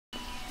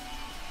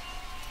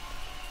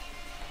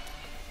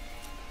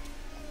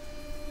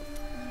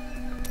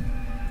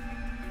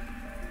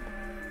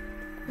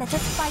Let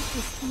us fight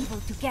this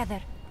evil together.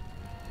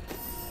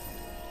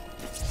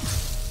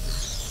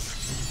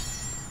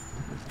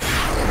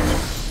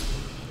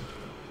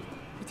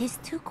 It is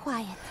too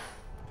quiet.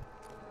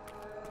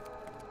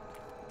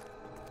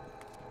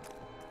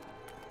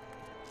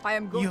 I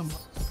am going.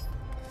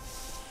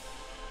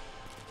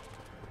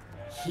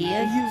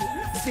 Here You,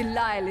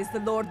 Belial is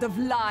the Lord of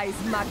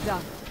Lies, Magda.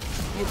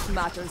 It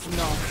matters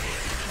not.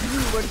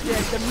 You were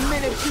dead the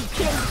minute you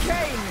killed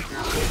Cain!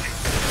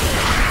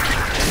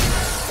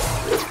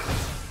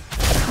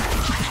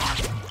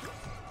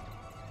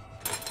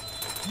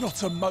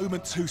 Not a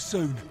moment too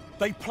soon.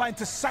 They plan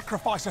to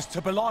sacrifice us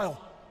to Belial.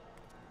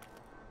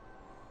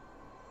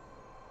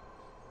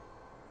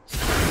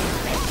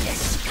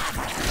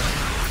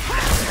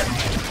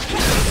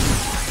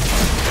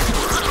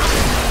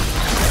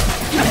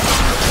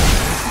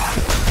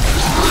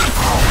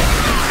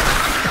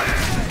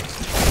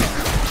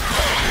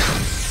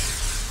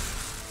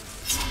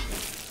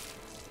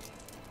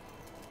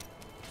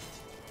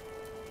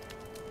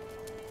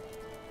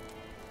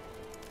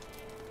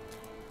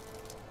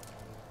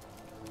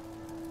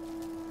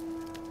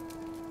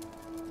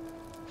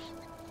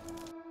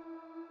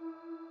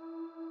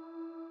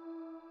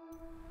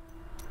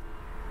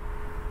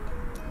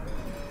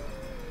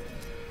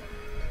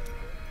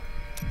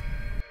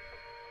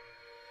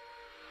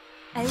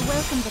 I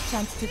welcome the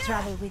chance to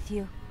travel with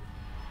you.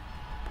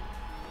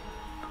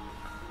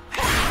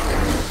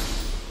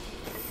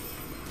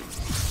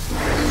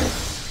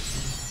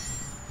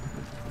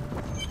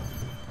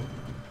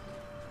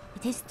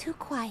 It is too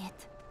quiet.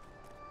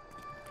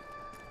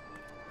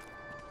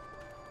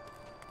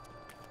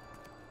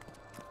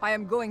 I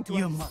am going to...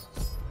 You must.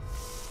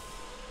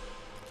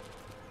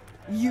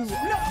 You,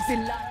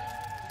 Belial...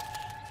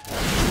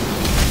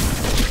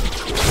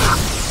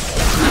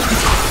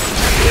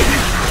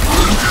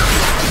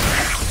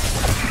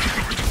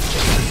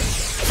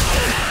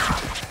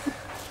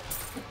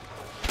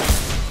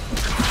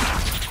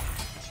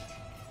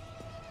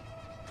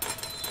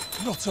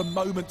 Not a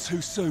moment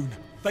too soon.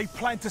 They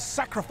plan to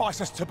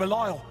sacrifice us to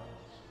Belial.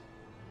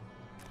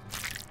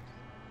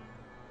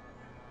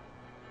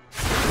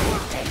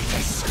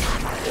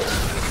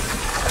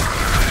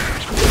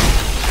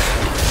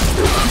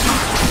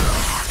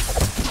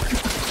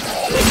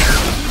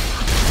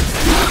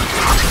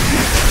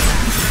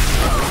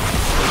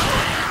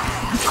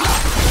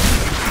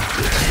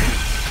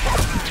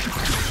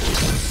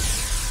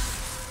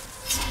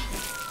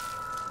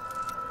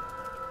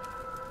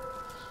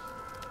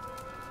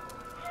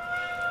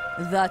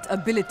 That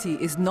ability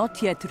is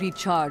not yet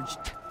recharged.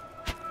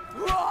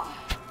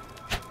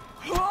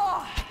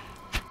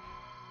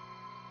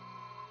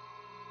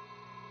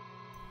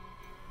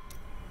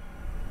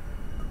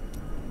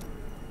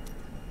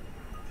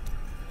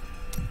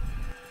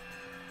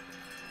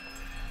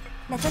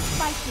 Let us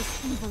fight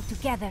this evil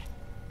together.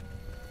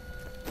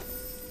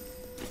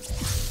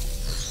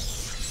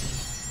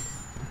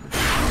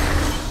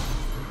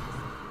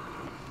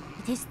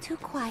 It is too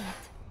quiet.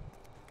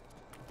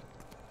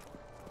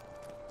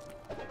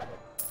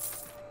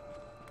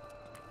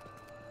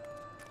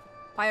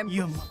 I am...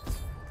 You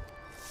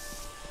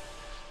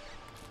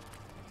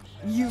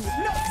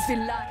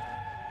Belial...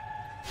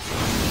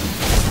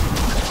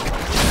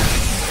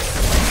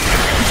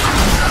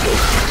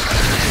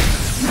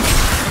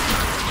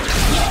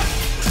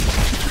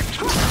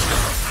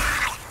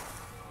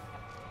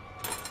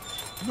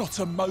 Not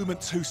a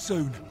moment too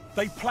soon.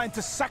 They plan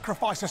to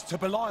sacrifice us to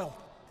Belial.